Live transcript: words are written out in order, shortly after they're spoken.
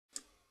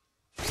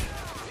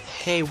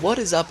Hey, what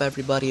is up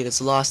everybody, it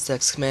is Lost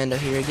Text Commando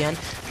here again,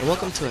 and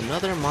welcome to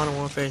another Modern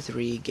Warfare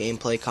 3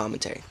 gameplay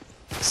commentary.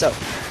 So,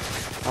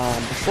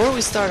 before we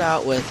start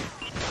out with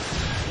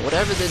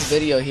whatever this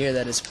video here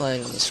that is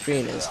playing on the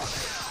screen is,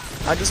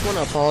 I just want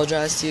to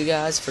apologize to you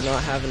guys for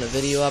not having a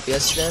video up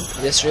yesterday.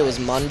 Yesterday was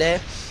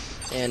Monday,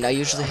 and I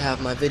usually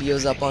have my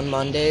videos up on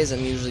Mondays.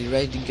 I'm usually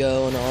ready to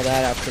go and all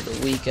that after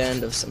the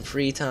weekend of some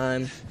free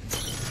time.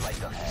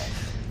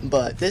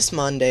 But this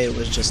Monday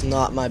was just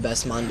not my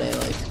best Monday.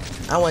 Like,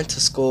 I went to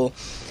school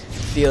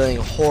feeling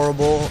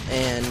horrible,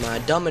 and my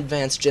dumb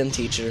advanced gym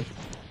teacher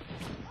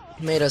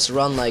made us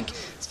run like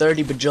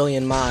 30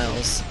 bajillion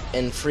miles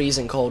in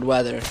freezing cold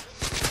weather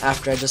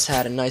after I just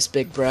had a nice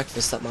big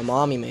breakfast that my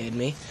mommy made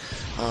me.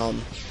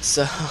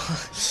 So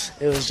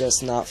it was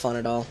just not fun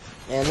at all.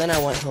 And then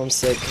I went home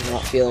sick and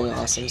not feeling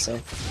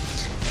awesome,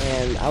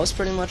 and I was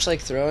pretty much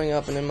like throwing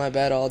up and in my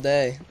bed all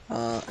day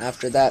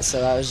after that.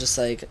 So I was just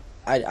like,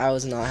 I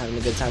was not having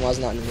a good time. I was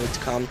not in the mood to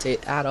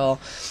commentate at all.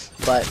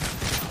 But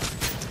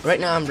right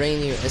now I'm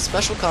bringing you a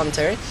special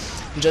commentary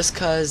just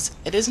because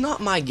it is not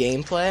my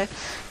gameplay.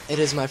 It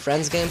is my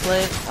friend's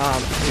gameplay.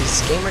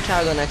 His gamer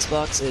tag on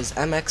Xbox is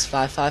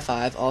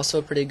MX555, also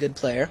a pretty good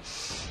player.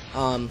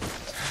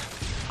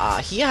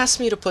 He asked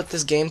me to put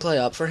this gameplay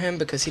up for him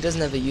because he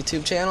doesn't have a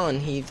YouTube channel,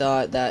 and he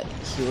thought that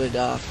he would,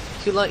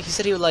 he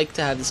said he would like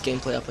to have this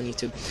gameplay up on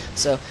YouTube.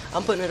 So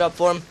I'm putting it up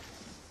for him.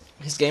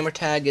 His gamer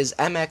tag is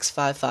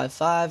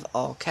MX555,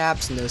 all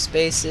caps, no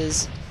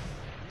spaces,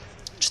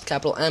 just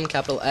capital M,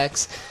 capital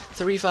X,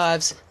 3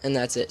 5s, and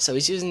that's it. So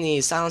he's using the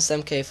silenced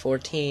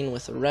MK14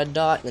 with a red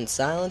dot and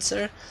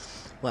silencer.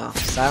 Wow,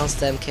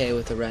 silenced MK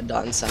with a red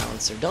dot and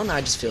silencer. Don't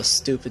I just feel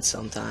stupid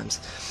sometimes?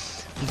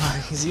 But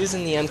he's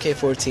using the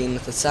MK14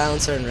 with a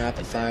silencer and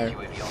rapid fire.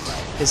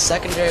 His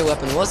secondary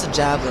weapon was a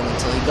javelin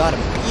until he got a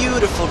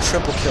beautiful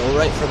triple kill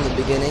right from the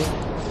beginning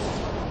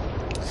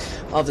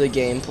of the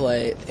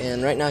gameplay,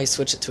 and right now he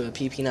switched it to a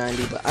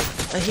PP90, but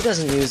he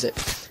doesn't use it.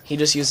 He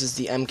just uses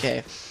the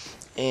MK,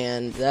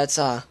 and that's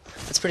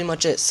pretty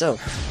much it. So,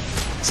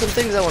 some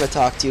things I want to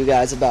talk to you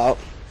guys about.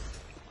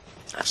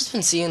 I've just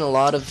been seeing a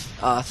lot of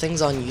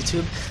things on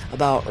YouTube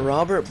about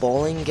Robert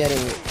Bowling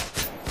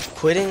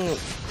quitting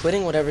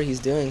whatever he's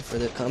doing for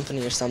the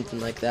company or something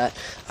like that.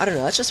 I don't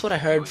know, that's just what I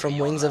heard from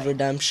Wings of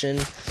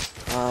Redemption.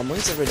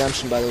 Wings of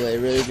Redemption, by the way,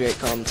 really great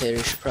commentator,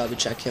 you should probably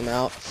check him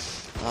out.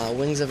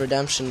 Wings of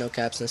Redemption, no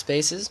caps, no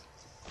spaces.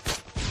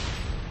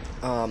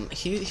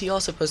 He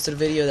also posted a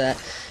video that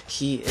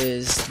he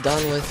is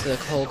done with the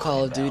whole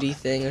Call of Duty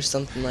thing or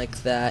something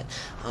like that.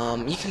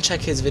 You can check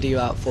his video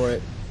out for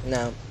it.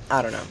 Now,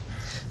 I don't know.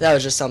 That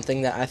was just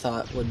something that I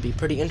thought would be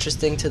pretty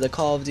interesting to the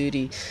Call of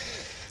Duty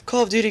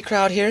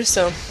crowd here.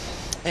 So,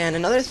 and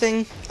another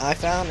thing I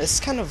found is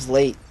kind of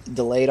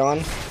delayed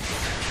on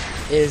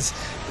is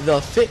the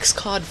Fix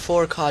CoD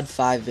 4 CoD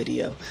 5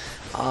 video.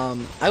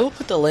 I will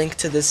put the link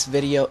to this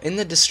video in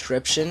the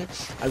description.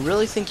 I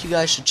really think you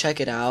guys should check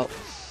it out.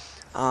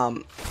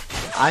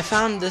 I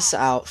found this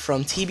out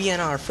from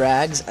TBNR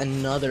Frags,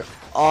 another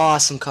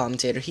awesome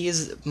commentator. He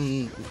is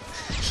the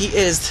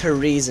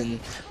reason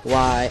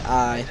why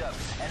I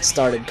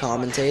started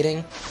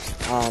commentating.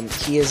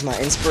 He is my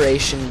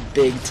inspiration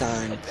big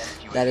time.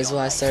 That is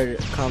why I started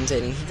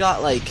commentating. He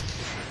got like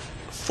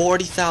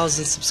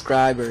 40,000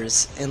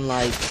 subscribers in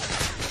like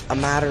a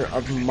matter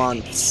of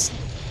months.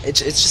 It's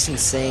just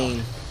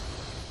insane.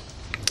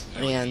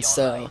 And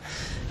so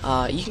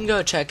you can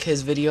go check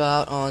his video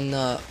out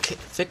on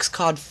Fix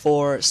CoD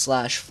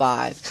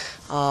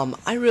 4/5.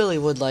 I really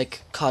would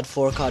like CoD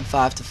 4, CoD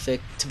 5 to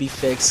be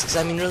fixed, because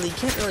I mean, really, you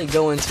can't really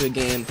go into a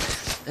game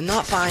and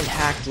not find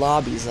hacked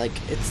lobbies. Like,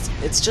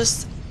 it's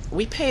just,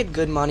 we paid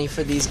good money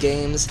for these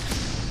games.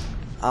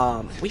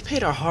 We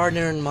paid our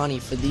hard-earned money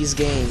for these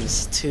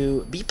games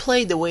to be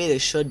played the way they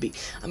should be.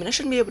 I mean, I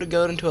shouldn't be able to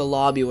go into a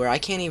lobby where I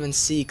can't even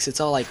see because it's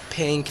all like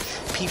pink,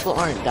 people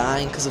aren't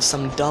dying because of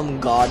some dumb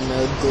god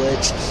mode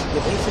glitch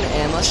with infinite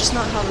ammo. That's just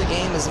not how the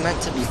game is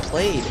meant to be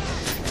played.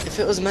 If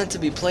it was meant to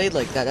be played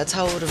like that, that's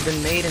how it would have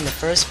been made in the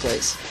first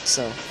place.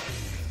 So,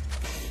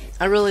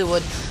 I really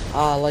would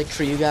like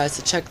for you guys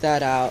to check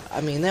that out.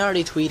 I mean, they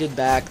already tweeted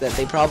back that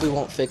they probably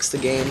won't fix the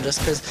game just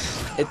because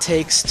it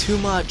takes too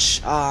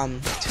much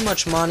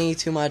money,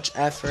 too much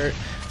effort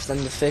for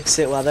them to fix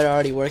it while they're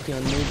already working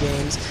on new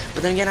games.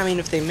 But then again, I mean,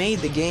 if they made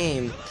the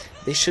game,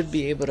 they should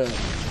be able to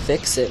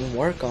fix it and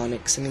work on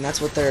it. 'Cause I mean, that's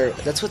what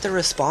they're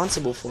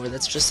responsible for.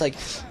 That's just like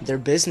their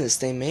business.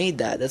 They made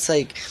that. That's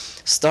like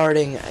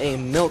starting a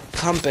milk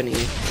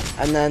company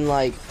and then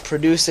like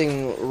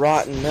producing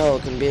rotten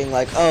milk and being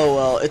like, oh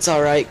well, it's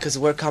alright because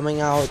we're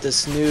coming out with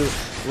this new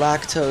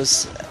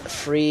lactose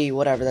free,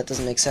 whatever, that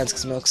doesn't make sense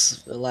because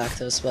milk's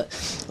lactose, but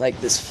like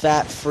this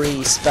fat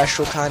free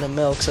special kind of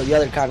milk, so the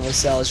other kind we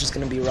sell is just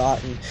going to be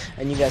rotten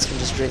and you guys can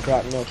just drink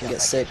rotten milk and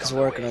get sick because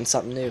we're working on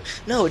something new.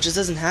 No, it just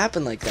doesn't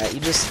happen like that.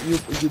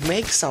 You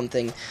make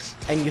something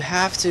and you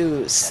have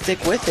to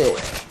stick with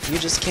it. You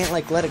just can't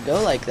like let it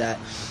go like that.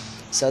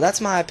 So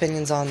that's my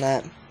opinions on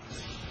that.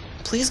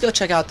 please go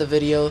check out the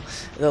video.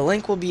 The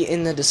link will be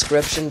in the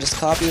description. Just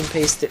copy and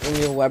paste it in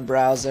your web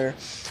browser.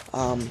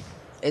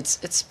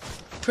 It's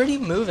pretty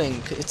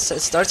moving. It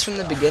starts from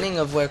the beginning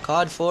of where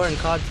COD 4 and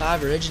COD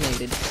 5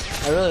 originated.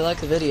 I really like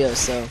the video,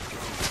 so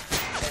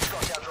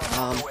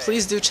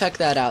please do check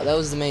that out. That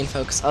was the main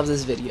focus of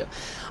this video.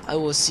 I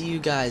will see you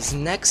guys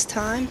next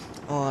time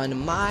on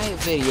my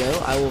video.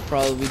 I will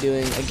probably be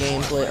doing a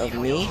gameplay of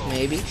me,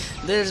 maybe.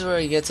 This is where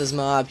he gets his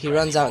MOAB. He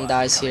runs out and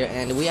dies here,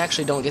 and we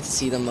actually don't get to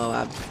see the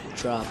MOAB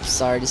drop.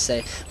 Sorry to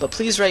say. But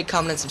please rate,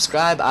 comment, and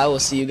subscribe. I will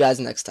see you guys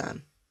next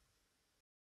time.